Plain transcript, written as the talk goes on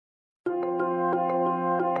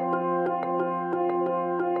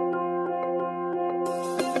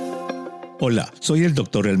Hola, soy el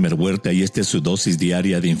Dr. Elmer Huerta y esta es su dosis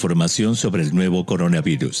diaria de información sobre el nuevo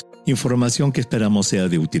coronavirus. Información que esperamos sea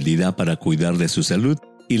de utilidad para cuidar de su salud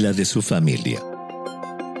y la de su familia.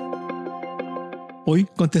 Hoy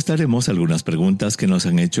contestaremos algunas preguntas que nos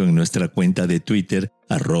han hecho en nuestra cuenta de Twitter,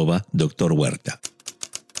 @Dr. Huerta.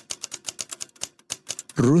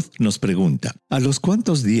 Ruth nos pregunta, ¿a los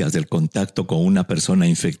cuántos días del contacto con una persona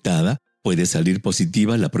infectada puede salir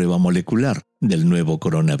positiva la prueba molecular del nuevo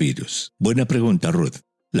coronavirus? Buena pregunta, Ruth.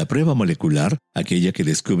 La prueba molecular, aquella que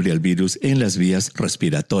descubre el virus en las vías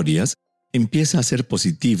respiratorias, empieza a ser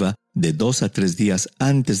positiva de 2 a 3 días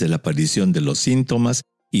antes de la aparición de los síntomas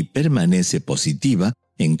y permanece positiva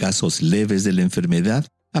en casos leves de la enfermedad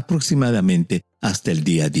aproximadamente hasta el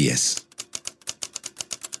día 10.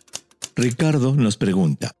 Ricardo nos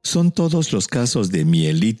pregunta, ¿son todos los casos de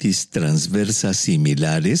mielitis transversa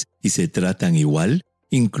similares y se tratan igual,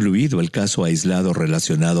 incluido el caso aislado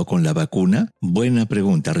relacionado con la vacuna? Buena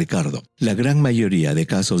pregunta, Ricardo. La gran mayoría de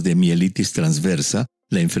casos de mielitis transversa,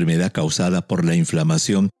 la enfermedad causada por la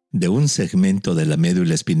inflamación de un segmento de la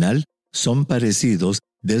médula espinal, son parecidos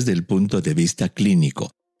desde el punto de vista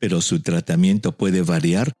clínico, pero su tratamiento puede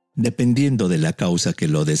variar dependiendo de la causa que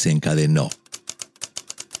lo desencadenó.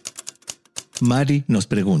 Mari nos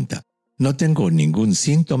pregunta, no tengo ningún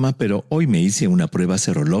síntoma, pero hoy me hice una prueba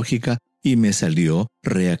serológica y me salió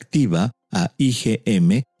reactiva a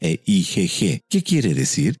IgM e IgG. ¿Qué quiere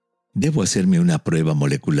decir? ¿Debo hacerme una prueba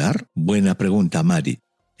molecular? Buena pregunta, Mari.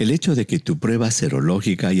 El hecho de que tu prueba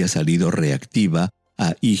serológica haya salido reactiva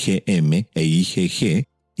a IgM e IgG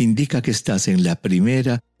indica que estás en la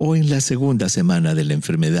primera o en la segunda semana de la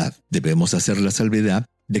enfermedad. Debemos hacer la salvedad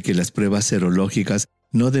de que las pruebas serológicas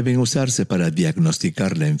no deben usarse para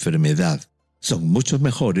diagnosticar la enfermedad. Son mucho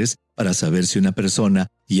mejores para saber si una persona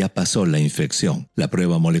ya pasó la infección. La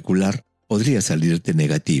prueba molecular podría salirte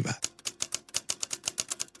negativa.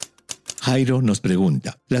 Jairo nos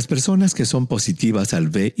pregunta, ¿las personas que son positivas al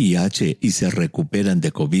VIH y se recuperan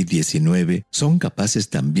de COVID-19 son capaces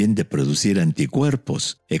también de producir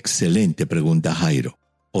anticuerpos? Excelente pregunta, Jairo.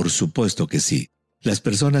 Por supuesto que sí. Las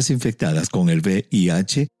personas infectadas con el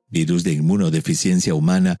VIH, virus de inmunodeficiencia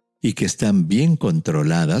humana, y que están bien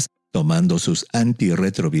controladas, tomando sus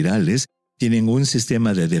antirretrovirales, tienen un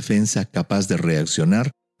sistema de defensa capaz de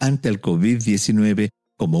reaccionar ante el COVID-19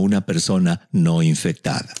 como una persona no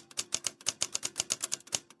infectada.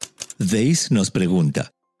 Deis nos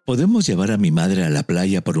pregunta, ¿podemos llevar a mi madre a la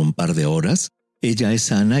playa por un par de horas? Ella es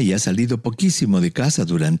sana y ha salido poquísimo de casa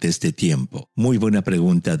durante este tiempo. Muy buena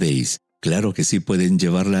pregunta, Deis. Claro que sí pueden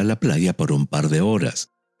llevarla a la playa por un par de horas.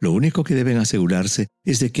 Lo único que deben asegurarse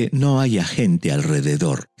es de que no haya gente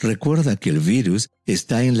alrededor. Recuerda que el virus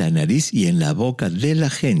está en la nariz y en la boca de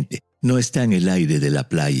la gente, no está en el aire de la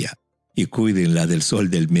playa. Y cuídenla del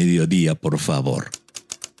sol del mediodía, por favor.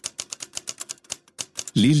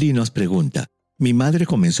 Lili nos pregunta, mi madre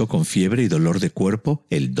comenzó con fiebre y dolor de cuerpo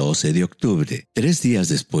el 12 de octubre. 3 días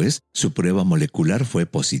después, su prueba molecular fue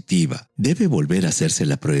positiva. ¿Debe volver a hacerse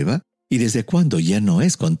la prueba? ¿Y desde cuándo ya no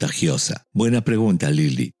es contagiosa? Buena pregunta,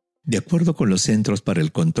 Lili. De acuerdo con los Centros para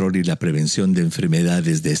el Control y la Prevención de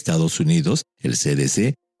Enfermedades de Estados Unidos, el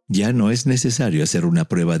CDC, ya no es necesario hacer una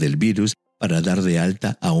prueba del virus para dar de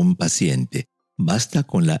alta a un paciente. Basta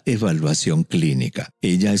con la evaluación clínica.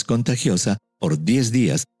 Ella es contagiosa por 10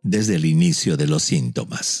 días desde el inicio de los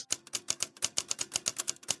síntomas.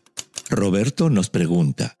 Roberto nos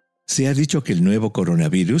pregunta, se ha dicho que el nuevo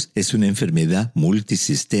coronavirus es una enfermedad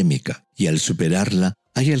multisistémica y al superarla,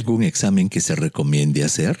 ¿hay algún examen que se recomiende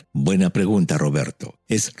hacer? Buena pregunta, Roberto.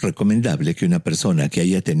 Es recomendable que una persona que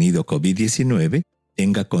haya tenido COVID-19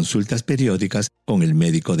 tenga consultas periódicas con el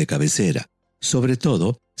médico de cabecera, sobre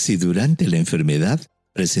todo si durante la enfermedad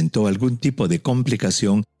presentó algún tipo de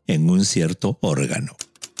complicación en un cierto órgano.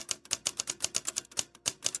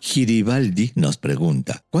 Giribaldi nos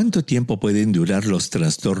pregunta, ¿cuánto tiempo pueden durar los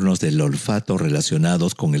trastornos del olfato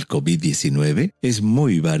relacionados con el COVID-19? Es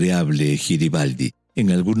muy variable, Giribaldi.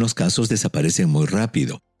 En algunos casos desaparecen muy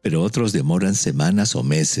rápido, pero otros demoran semanas o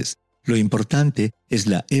meses. Lo importante es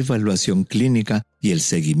la evaluación clínica y el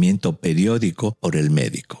seguimiento periódico por el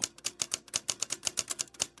médico.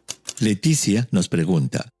 Leticia nos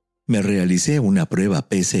pregunta, me realicé una prueba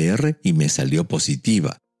PCR y me salió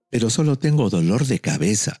positiva, pero solo tengo dolor de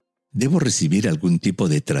cabeza. ¿Debo recibir algún tipo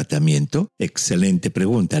de tratamiento? Excelente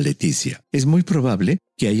pregunta, Leticia. Es muy probable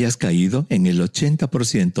que hayas caído en el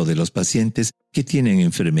 80% de los pacientes que tienen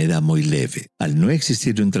enfermedad muy leve. Al no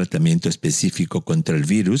existir un tratamiento específico contra el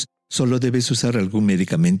virus, solo debes usar algún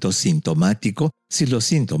medicamento sintomático si los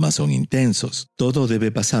síntomas son intensos. Todo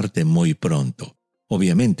debe pasarte muy pronto.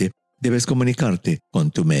 Obviamente, debes comunicarte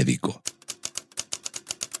con tu médico.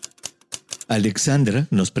 Alexandra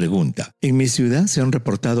nos pregunta, en mi ciudad se han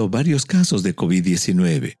reportado varios casos de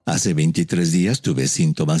COVID-19. Hace 23 días tuve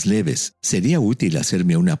síntomas leves. ¿Sería útil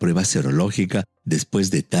hacerme una prueba serológica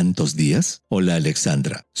después de tantos días? Hola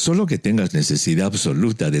Alexandra, solo que tengas necesidad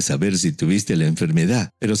absoluta de saber si tuviste la enfermedad,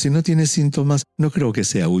 pero si no tienes síntomas, no creo que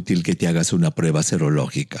sea útil que te hagas una prueba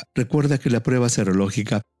serológica. Recuerda que la prueba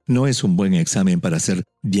serológica no es un buen examen para hacer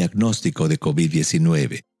diagnóstico de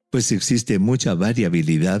COVID-19, pues existe mucha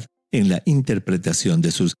variabilidad en la interpretación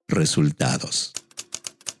de sus resultados.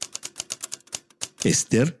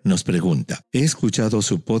 Esther nos pregunta, he escuchado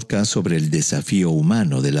su podcast sobre el desafío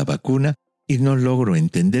humano de la vacuna y no logro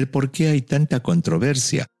entender por qué hay tanta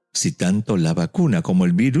controversia, si tanto la vacuna como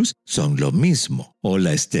el virus son lo mismo.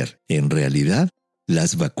 Hola Esther, en realidad,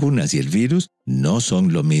 las vacunas y el virus no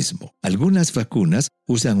son lo mismo. Algunas vacunas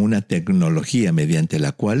usan una tecnología mediante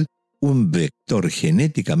la cual un vector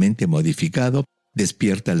genéticamente modificado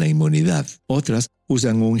despierta la inmunidad. Otras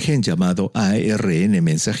usan un gen llamado ARN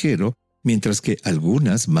mensajero, mientras que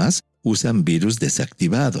algunas más usan virus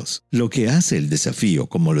desactivados. Lo que hace el desafío,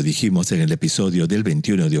 como lo dijimos en el episodio del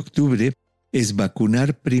 21 de octubre, es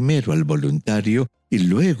vacunar primero al voluntario y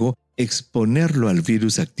luego exponerlo al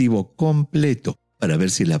virus activo completo para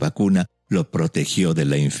ver si la vacuna lo protegió de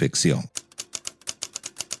la infección.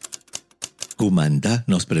 Kumanda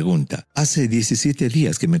nos pregunta, hace 17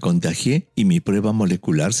 días que me contagié y mi prueba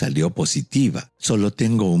molecular salió positiva. Solo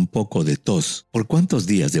tengo un poco de tos. ¿Por cuántos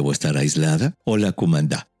días debo estar aislada? Hola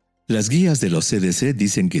Kumanda. Las guías de los CDC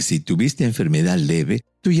dicen que si tuviste enfermedad leve,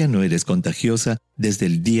 tú ya no eres contagiosa desde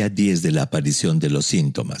el día 10 de la aparición de los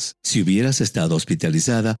síntomas. Si hubieras estado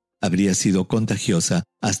hospitalizada, habrías sido contagiosa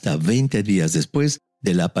hasta 20 días después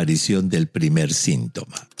de la aparición del primer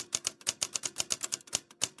síntoma.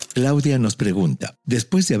 Claudia nos pregunta,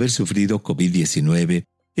 después de haber sufrido COVID-19,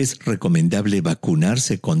 ¿es recomendable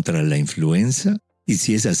vacunarse contra la influenza? Y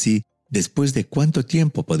si es así, ¿después de cuánto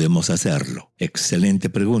tiempo podemos hacerlo? Excelente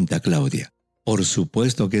pregunta, Claudia. Por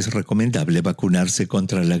supuesto que es recomendable vacunarse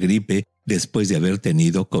contra la gripe después de haber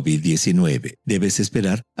tenido COVID-19. Debes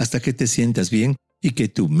esperar hasta que te sientas bien y que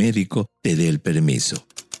tu médico te dé el permiso.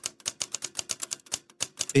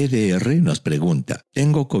 PDR nos pregunta,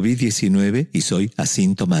 tengo COVID-19 y soy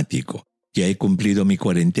asintomático. Ya he cumplido mi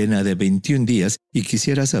cuarentena de 21 días y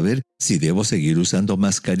quisiera saber si debo seguir usando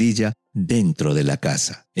mascarilla dentro de la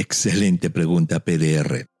casa. Excelente pregunta,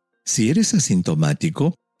 PDR. Si eres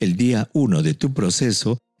asintomático, el día 1 de tu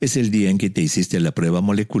proceso es el día en que te hiciste la prueba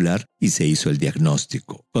molecular y se hizo el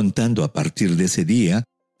diagnóstico. Contando a partir de ese día,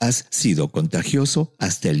 has sido contagioso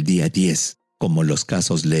hasta el día 10, como los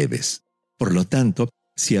casos leves. Por lo tanto,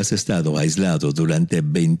 si has estado aislado durante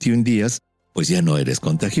 21 días, pues ya no eres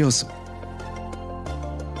contagioso.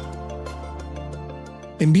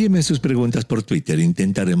 Envíeme sus preguntas por Twitter e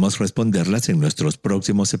intentaremos responderlas en nuestros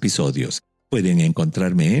próximos episodios. Pueden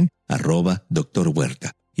encontrarme en @Dr.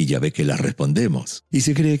 Huerta y ya ve que las respondemos. Y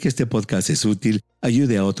si cree que este podcast es útil,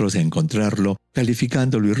 ayude a otros a encontrarlo,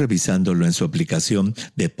 calificándolo y revisándolo en su aplicación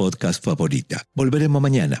de podcast favorita. Volveremos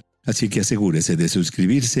mañana, así que asegúrese de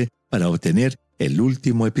suscribirse para obtener el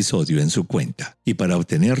último episodio en su cuenta. Y para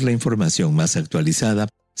obtener la información más actualizada,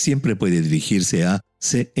 siempre puede dirigirse a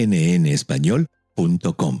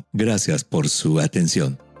cnnespañol.com. Gracias por su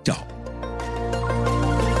atención. Chao.